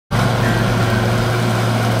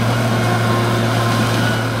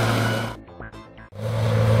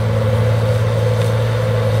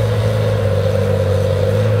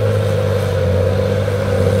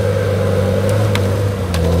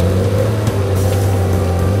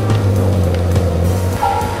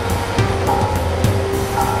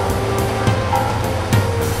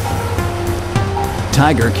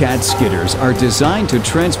Tigercat skidders are designed to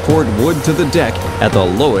transport wood to the deck at the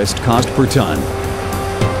lowest cost per ton.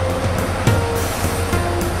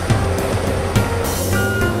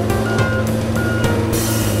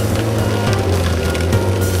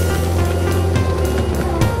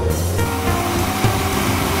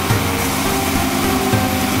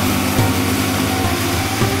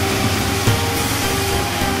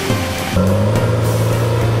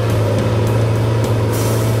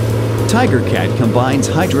 Tigercat combines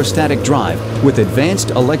hydrostatic drive with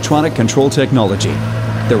advanced electronic control technology.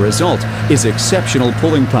 The result is exceptional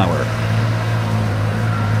pulling power.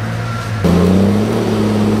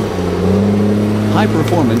 High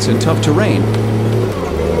performance in tough terrain,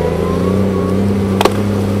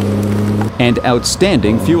 and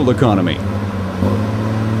outstanding fuel economy.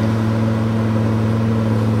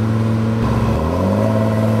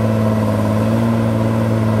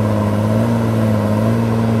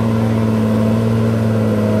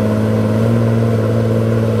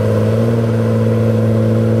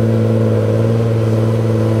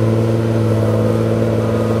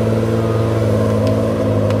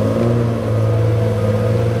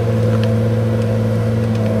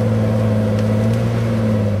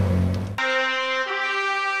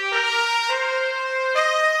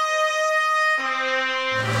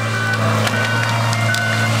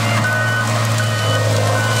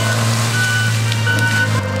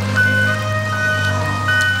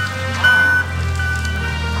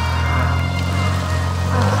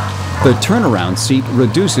 The turnaround seat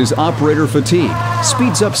reduces operator fatigue,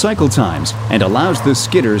 speeds up cycle times, and allows the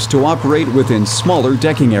skidders to operate within smaller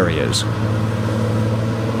decking areas.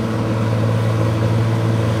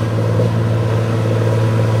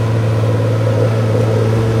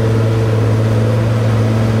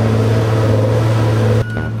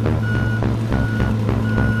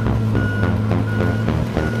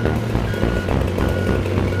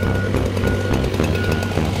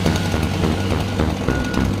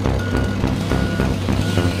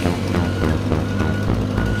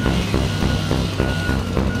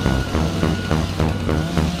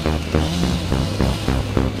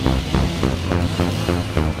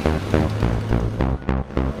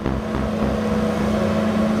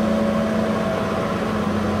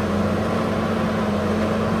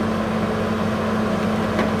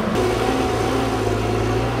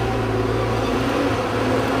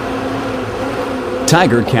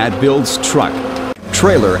 Tigercat builds truck,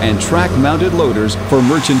 trailer, and track-mounted loaders for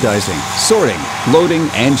merchandising, sorting, loading,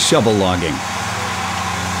 and shovel logging.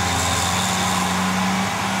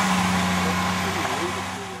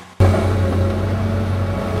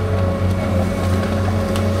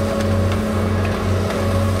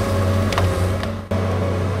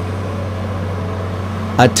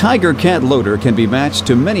 A Tigercat loader can be matched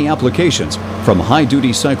to many applications, from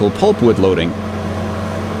high-duty cycle pulpwood loading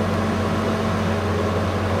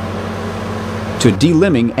to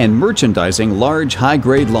delimbing and merchandising large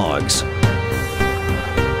high-grade logs.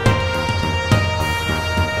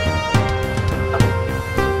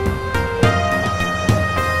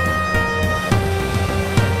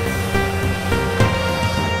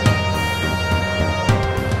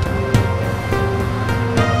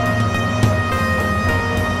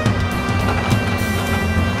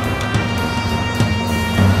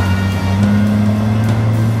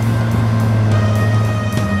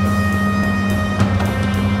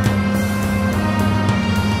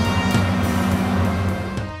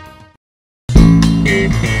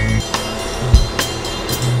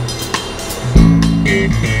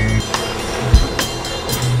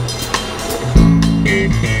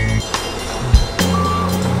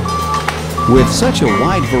 With such a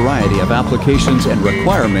wide variety of applications and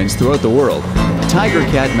requirements throughout the world,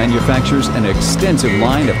 Tigercat manufactures an extensive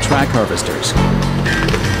line of track harvesters.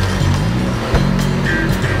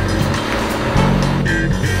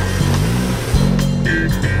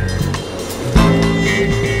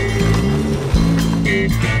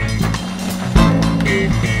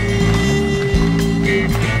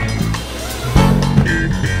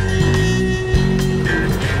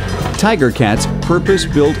 Tigercat's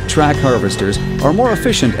purpose-built track harvesters are more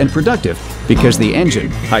efficient and productive because the engine,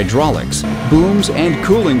 hydraulics, booms, and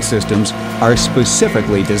cooling systems are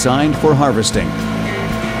specifically designed for harvesting.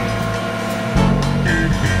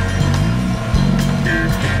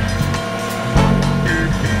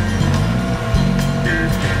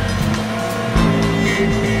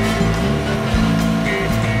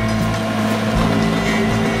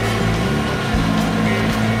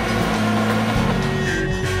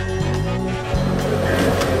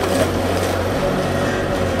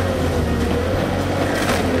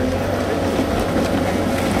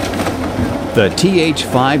 The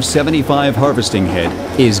TH575 harvesting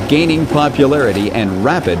head is gaining popularity and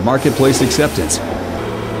rapid marketplace acceptance.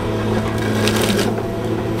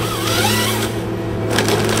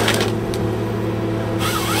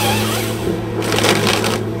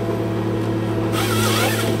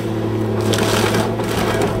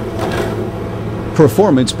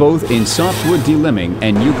 Performance both in softwood delimbing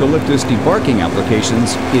and eucalyptus debarking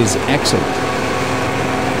applications is excellent.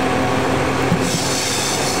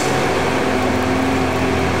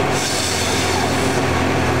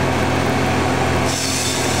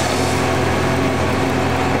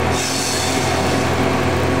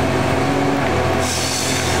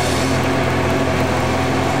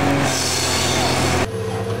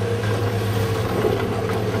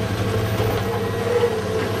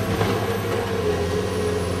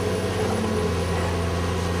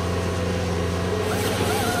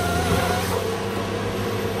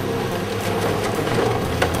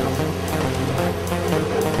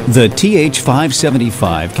 The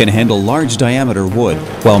TH575 can handle large diameter wood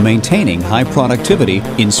while maintaining high productivity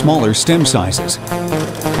in smaller stem sizes.